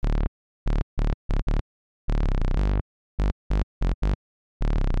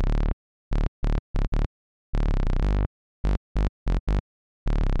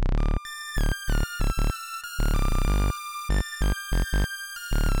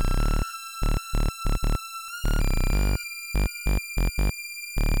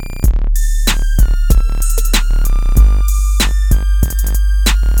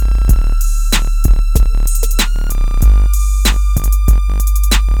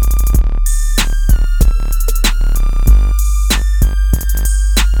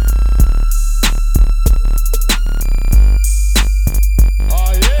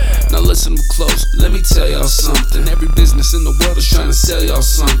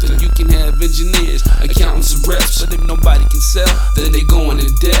something. You can have engineers, accountants, and reps, but if nobody can sell, then they going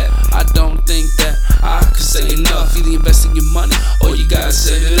in debt. I don't think that I could say enough. Either invest in your money or you gotta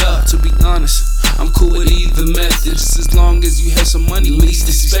save it up. To be honest, I'm cool with either method, just as long as you have some money least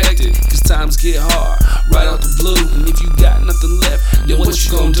expected. Cause times get hard right out the blue, and if you got nothing left, then what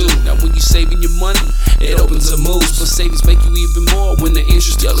you gonna do? Now when you saving your money, it opens up moves, but savings make you even more when the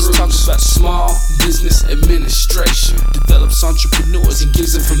interest accrues. Let's talk about small business administration. Develops entrepreneurs and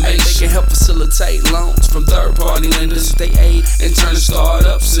gives information. They can help facilitate loans from third-party lenders. They aid and turn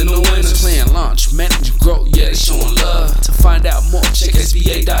startups into winners. Plan, launch, manage, and grow. Yeah, they showing love. To find out more, check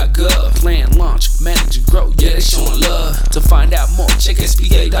SBA.gov. Plan, launch, manage, and grow. Yeah, they showing love. To find out more, check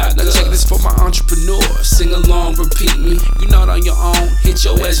SBA.gov. Now check this for my entrepreneurs. Sing along, repeat me. You're not on your own. Hit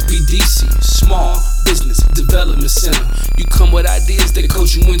your SBDC, Small Business Development Center. You come with ideas that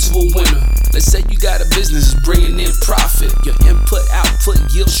coach you into a winner. Let's say you got a business bringing in profit. Your input, output,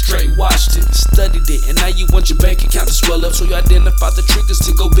 yield straight. Watched it, studied it, and now you want your bank account to swell up. So you identify the triggers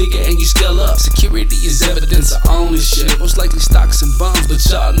to go bigger and you scale up. Security is evidence of ownership. Most likely stocks and bonds, but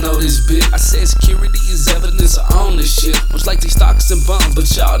y'all know this bit. I said security is evidence of ownership. Most likely stocks and bonds,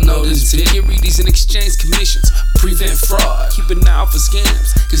 but y'all know this bit. Securities and exchange commissions prevent fraud. Keep an eye out for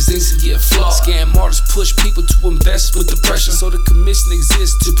scams, cause things can get flawed. Scam artists push people to invest with the pressure, so the commission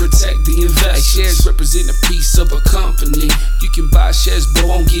exists to protect the investors. Like shares represent a piece of a company. You can buy shares but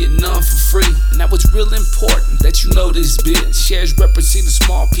won't get none for free. And now it's real important that you know this bit. Shares represent a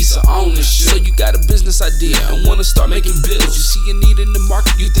small piece of ownership. So you got a business idea and wanna start making bills. You see a need in the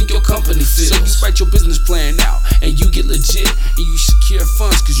market, you think your company fits. So you write your business plan out and you get legit, and you secure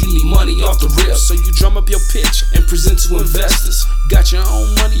funds cause you need money off the rip. So you drum up your pitch and present to investors. Got your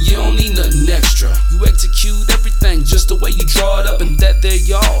own money, you don't need nothing extra. You execute everything just the way you draw it up, and that there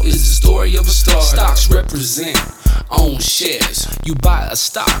y'all is the story of a star. Stocks represent own shares. You buy a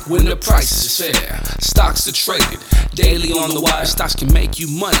stock when the price is fair. Stocks are traded daily on the wire. Stocks can make you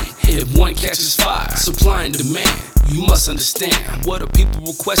money if one catches fire. Supply and demand, you must understand what are people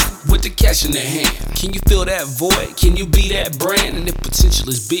requesting with the cash in their hand. Can you fill that void? Can you be that brand? And if potential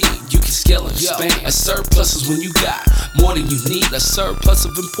is big, you can scale and expand. A surplus is when you got more than you need. A surplus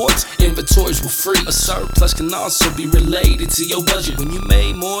of imports, inventories were free. A surplus can also be related to your budget when you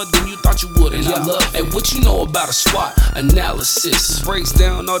made more than you thought you would. And I love it. What you know about a SWOT analysis breaks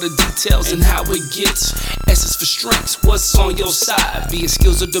down all the details and how it gets. S is for strengths, what's on your side? B is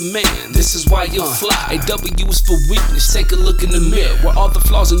skills or demand, this is why you'll fly. A W is for weakness, take a look in the mirror. Where all the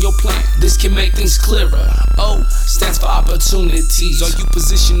flaws in your plan, this can make things clearer. O stands for opportunities. Are you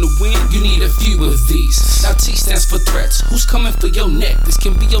positioned to win? You need a few of these. Now T stands for threats. Who's coming for your neck? This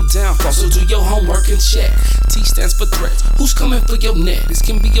can be your downfall, so do your homework and check. T stands for threats. Who's coming for your neck? This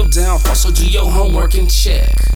can be your downfall, so do your homework and check.